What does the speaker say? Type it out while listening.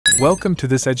Welcome to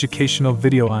this educational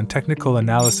video on technical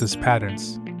analysis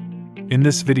patterns. In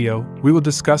this video, we will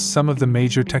discuss some of the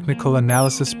major technical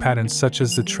analysis patterns such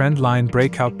as the trend line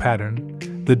breakout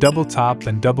pattern, the double top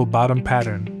and double bottom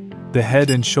pattern, the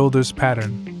head and shoulders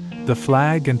pattern, the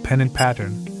flag and pennant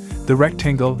pattern, the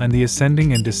rectangle and the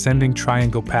ascending and descending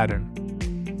triangle pattern.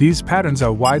 These patterns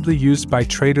are widely used by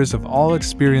traders of all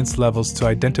experience levels to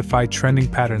identify trending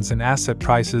patterns in asset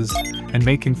prices and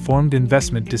make informed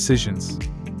investment decisions.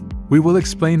 We will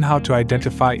explain how to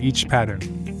identify each pattern,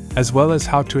 as well as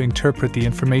how to interpret the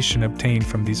information obtained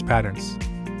from these patterns.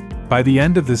 By the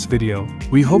end of this video,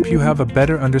 we hope you have a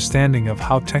better understanding of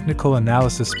how technical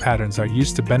analysis patterns are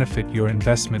used to benefit your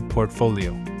investment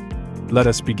portfolio. Let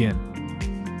us begin.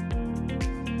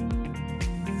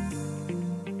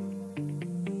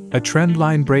 A trend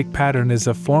line break pattern is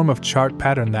a form of chart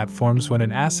pattern that forms when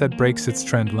an asset breaks its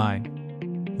trend line.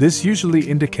 This usually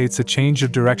indicates a change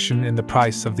of direction in the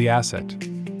price of the asset.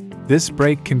 This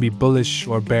break can be bullish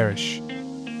or bearish.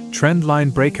 Trend line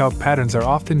breakout patterns are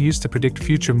often used to predict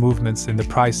future movements in the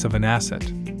price of an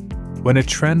asset. When a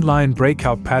trend line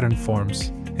breakout pattern forms,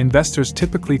 investors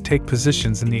typically take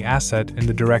positions in the asset in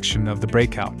the direction of the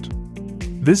breakout.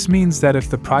 This means that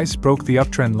if the price broke the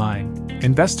uptrend line,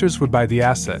 investors would buy the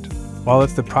asset, while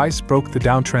if the price broke the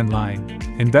downtrend line,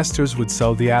 investors would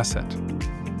sell the asset.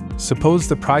 Suppose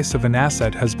the price of an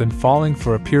asset has been falling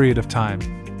for a period of time,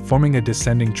 forming a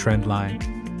descending trend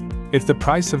line. If the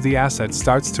price of the asset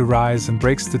starts to rise and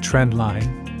breaks the trend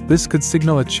line, this could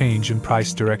signal a change in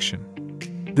price direction.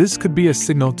 This could be a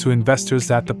signal to investors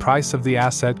that the price of the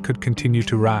asset could continue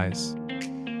to rise.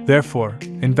 Therefore,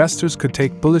 investors could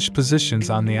take bullish positions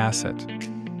on the asset.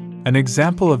 An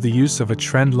example of the use of a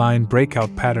trend line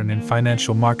breakout pattern in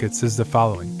financial markets is the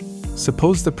following.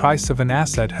 Suppose the price of an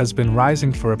asset has been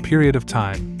rising for a period of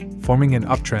time, forming an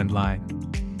uptrend line.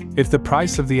 If the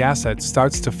price of the asset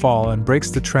starts to fall and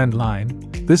breaks the trend line,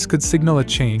 this could signal a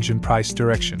change in price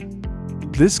direction.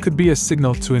 This could be a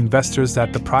signal to investors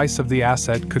that the price of the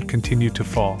asset could continue to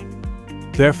fall.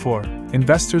 Therefore,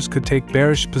 investors could take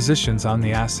bearish positions on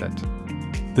the asset.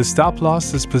 The stop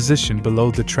loss is positioned below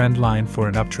the trend line for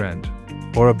an uptrend,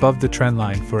 or above the trend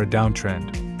line for a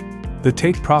downtrend. The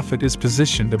take profit is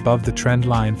positioned above the trend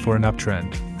line for an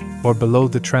uptrend, or below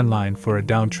the trend line for a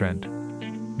downtrend.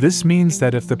 This means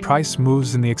that if the price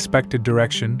moves in the expected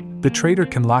direction, the trader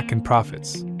can lock in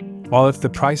profits, while if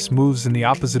the price moves in the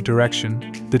opposite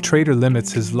direction, the trader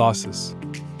limits his losses.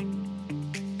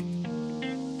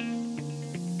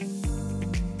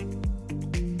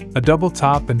 A double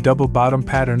top and double bottom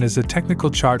pattern is a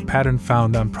technical chart pattern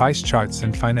found on price charts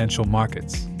in financial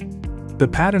markets. The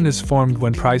pattern is formed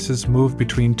when prices move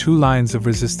between two lines of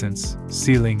resistance,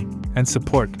 ceiling, and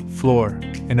support, floor,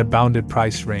 in a bounded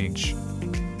price range.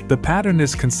 The pattern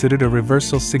is considered a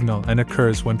reversal signal and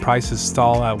occurs when prices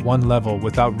stall at one level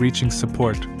without reaching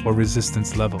support or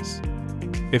resistance levels.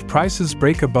 If prices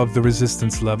break above the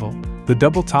resistance level, the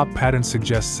double top pattern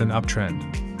suggests an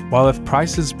uptrend, while if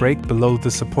prices break below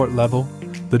the support level,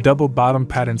 the double bottom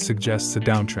pattern suggests a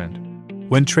downtrend.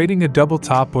 When trading a double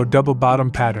top or double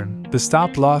bottom pattern, the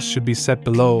stop loss should be set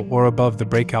below or above the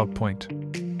breakout point.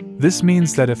 This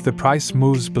means that if the price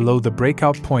moves below the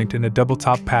breakout point in a double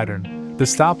top pattern, the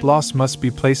stop loss must be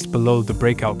placed below the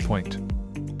breakout point.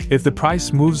 If the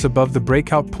price moves above the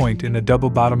breakout point in a double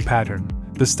bottom pattern,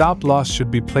 the stop loss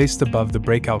should be placed above the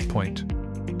breakout point.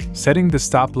 Setting the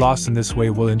stop loss in this way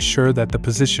will ensure that the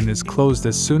position is closed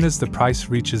as soon as the price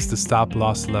reaches the stop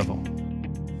loss level.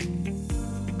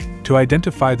 To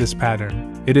identify this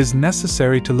pattern, it is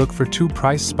necessary to look for two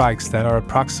price spikes that are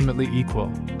approximately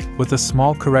equal, with a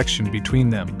small correction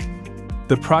between them.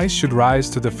 The price should rise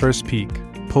to the first peak,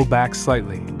 pull back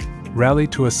slightly, rally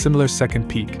to a similar second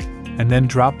peak, and then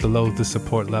drop below the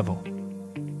support level.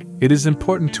 It is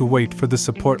important to wait for the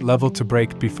support level to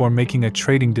break before making a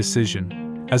trading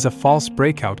decision, as a false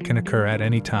breakout can occur at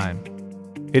any time.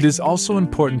 It is also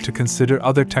important to consider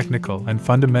other technical and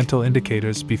fundamental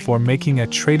indicators before making a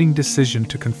trading decision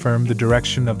to confirm the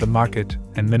direction of the market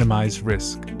and minimize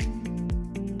risk.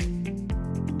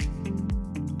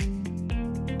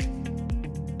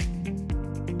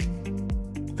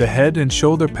 The head and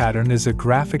shoulder pattern is a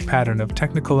graphic pattern of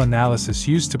technical analysis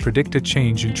used to predict a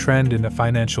change in trend in a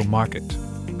financial market.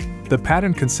 The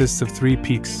pattern consists of three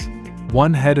peaks,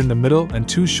 one head in the middle and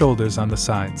two shoulders on the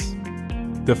sides.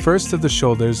 The first of the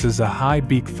shoulders is a high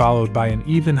beak followed by an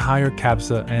even higher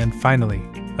kabza and, finally,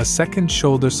 a second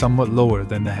shoulder somewhat lower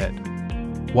than the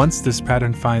head. Once this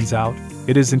pattern finds out,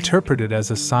 it is interpreted as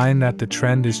a sign that the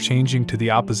trend is changing to the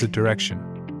opposite direction.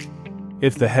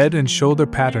 If the head and shoulder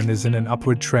pattern is in an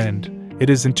upward trend, it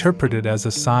is interpreted as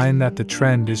a sign that the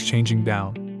trend is changing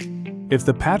down. If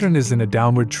the pattern is in a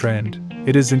downward trend,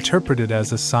 it is interpreted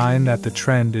as a sign that the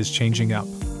trend is changing up.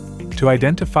 To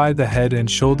identify the head and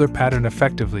shoulder pattern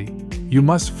effectively, you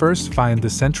must first find the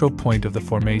central point of the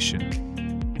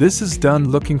formation. This is done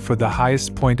looking for the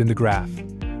highest point in the graph,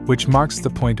 which marks the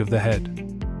point of the head.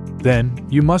 Then,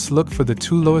 you must look for the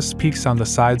two lowest peaks on the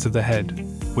sides of the head,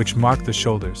 which mark the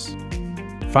shoulders.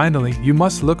 Finally, you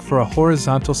must look for a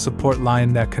horizontal support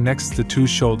line that connects the two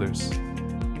shoulders.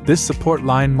 This support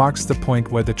line marks the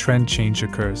point where the trend change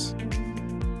occurs.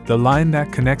 The line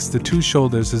that connects the two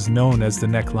shoulders is known as the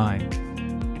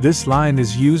neckline. This line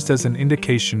is used as an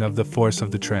indication of the force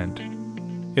of the trend.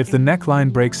 If the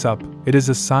neckline breaks up, it is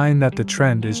a sign that the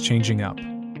trend is changing up.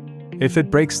 If it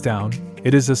breaks down,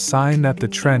 it is a sign that the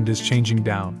trend is changing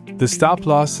down. The stop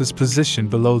loss is positioned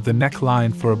below the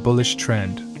neckline for a bullish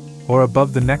trend, or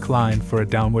above the neckline for a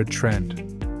downward trend.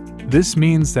 This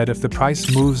means that if the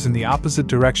price moves in the opposite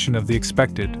direction of the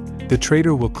expected, the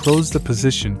trader will close the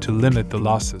position to limit the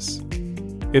losses.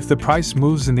 If the price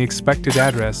moves in the expected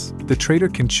address, the trader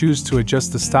can choose to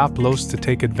adjust the stop loss to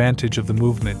take advantage of the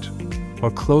movement, or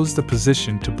close the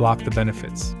position to block the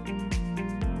benefits.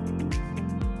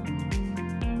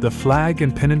 The flag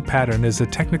and pennant pattern is a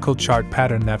technical chart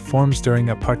pattern that forms during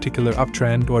a particular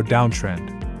uptrend or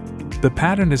downtrend. The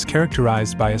pattern is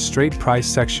characterized by a straight price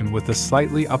section with a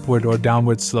slightly upward or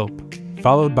downward slope,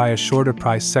 followed by a shorter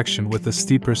price section with a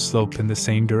steeper slope in the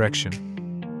same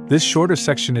direction. This shorter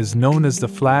section is known as the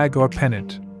flag or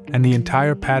pennant, and the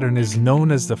entire pattern is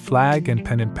known as the flag and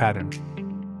pennant pattern.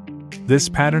 This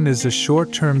pattern is a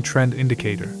short-term trend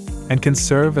indicator and can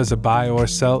serve as a buy or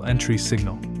sell entry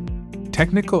signal.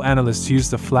 Technical analysts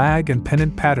use the flag and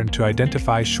pennant pattern to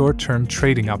identify short-term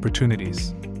trading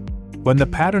opportunities. When the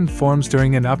pattern forms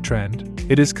during an uptrend,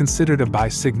 it is considered a buy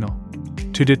signal.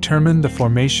 To determine the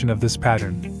formation of this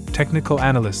pattern, technical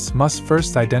analysts must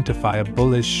first identify a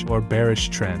bullish or bearish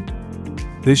trend.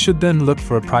 They should then look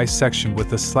for a price section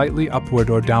with a slightly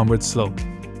upward or downward slope,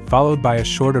 followed by a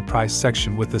shorter price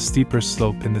section with a steeper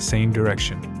slope in the same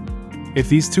direction. If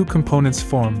these two components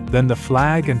form, then the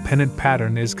flag and pennant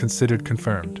pattern is considered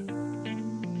confirmed.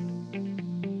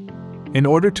 In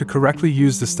order to correctly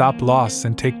use the stop loss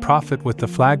and take profit with the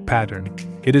flag pattern,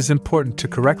 it is important to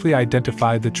correctly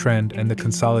identify the trend and the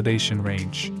consolidation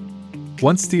range.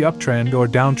 Once the uptrend or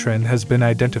downtrend has been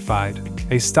identified,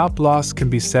 a stop loss can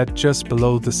be set just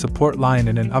below the support line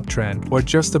in an uptrend or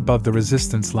just above the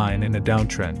resistance line in a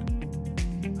downtrend.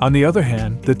 On the other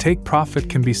hand, the take profit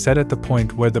can be set at the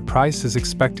point where the price is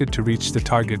expected to reach the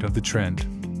target of the trend.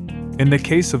 In the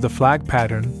case of the flag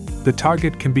pattern, the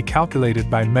target can be calculated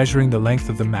by measuring the length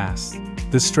of the mast,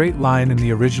 the straight line in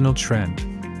the original trend,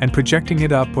 and projecting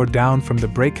it up or down from the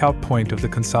breakout point of the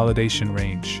consolidation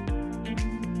range.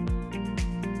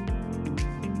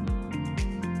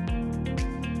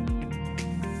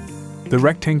 The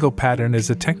rectangle pattern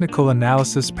is a technical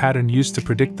analysis pattern used to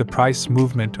predict the price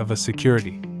movement of a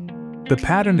security. The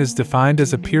pattern is defined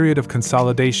as a period of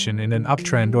consolidation in an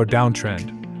uptrend or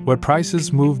downtrend, where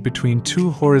prices move between two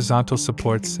horizontal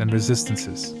supports and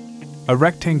resistances. A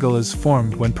rectangle is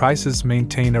formed when prices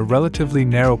maintain a relatively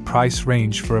narrow price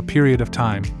range for a period of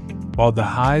time, while the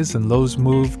highs and lows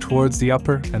move towards the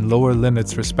upper and lower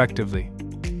limits respectively.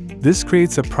 This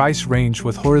creates a price range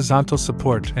with horizontal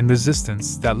support and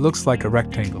resistance that looks like a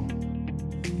rectangle.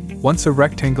 Once a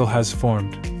rectangle has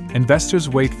formed, investors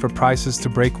wait for prices to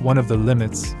break one of the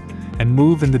limits and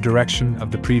move in the direction of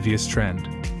the previous trend.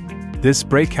 This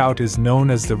breakout is known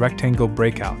as the rectangle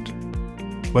breakout.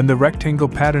 When the rectangle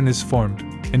pattern is formed,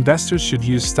 investors should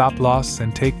use stop loss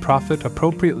and take profit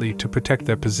appropriately to protect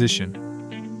their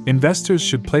position. Investors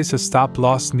should place a stop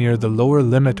loss near the lower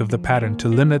limit of the pattern to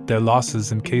limit their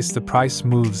losses in case the price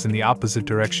moves in the opposite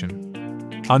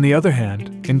direction. On the other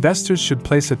hand, investors should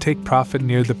place a take profit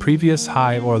near the previous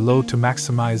high or low to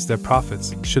maximize their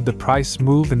profits should the price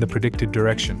move in the predicted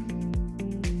direction.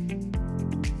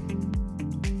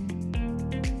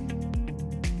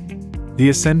 The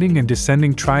ascending and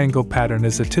descending triangle pattern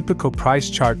is a typical price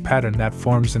chart pattern that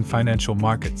forms in financial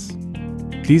markets.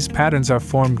 These patterns are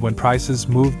formed when prices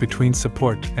move between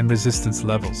support and resistance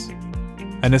levels.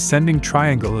 An ascending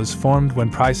triangle is formed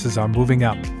when prices are moving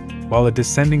up, while a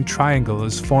descending triangle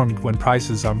is formed when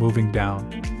prices are moving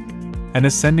down. An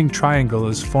ascending triangle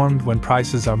is formed when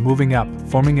prices are moving up,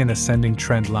 forming an ascending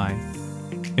trend line.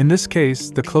 In this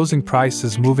case, the closing price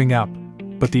is moving up,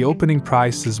 but the opening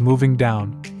price is moving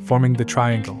down, forming the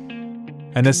triangle.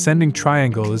 An ascending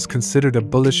triangle is considered a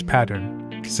bullish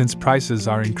pattern, since prices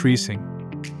are increasing.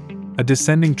 A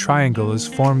descending triangle is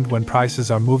formed when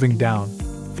prices are moving down,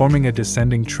 forming a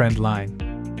descending trend line.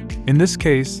 In this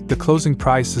case, the closing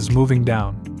price is moving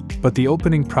down, but the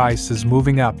opening price is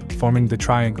moving up, forming the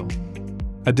triangle.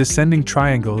 A descending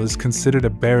triangle is considered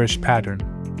a bearish pattern,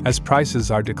 as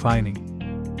prices are declining.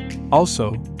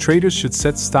 Also, traders should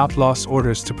set stop-loss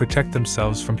orders to protect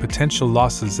themselves from potential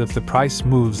losses if the price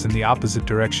moves in the opposite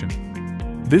direction.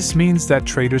 This means that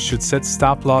traders should set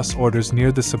stop-loss orders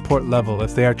near the support level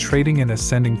if they are trading an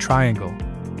ascending triangle,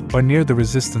 or near the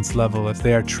resistance level if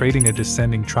they are trading a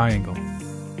descending triangle.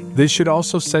 They should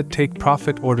also set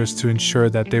take-profit orders to ensure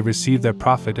that they receive their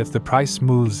profit if the price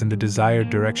moves in the desired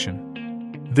direction.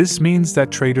 This means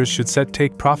that traders should set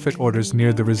take-profit orders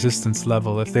near the resistance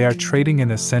level if they are trading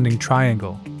an ascending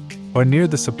triangle, or near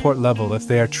the support level if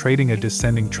they are trading a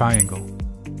descending triangle.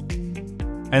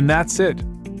 And that's it.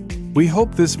 We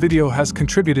hope this video has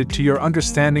contributed to your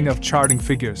understanding of charting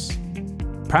figures.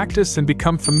 Practice and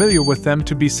become familiar with them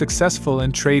to be successful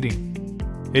in trading.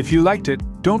 If you liked it,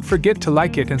 don't forget to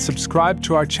like it and subscribe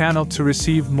to our channel to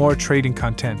receive more trading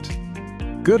content.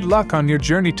 Good luck on your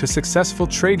journey to successful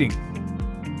trading!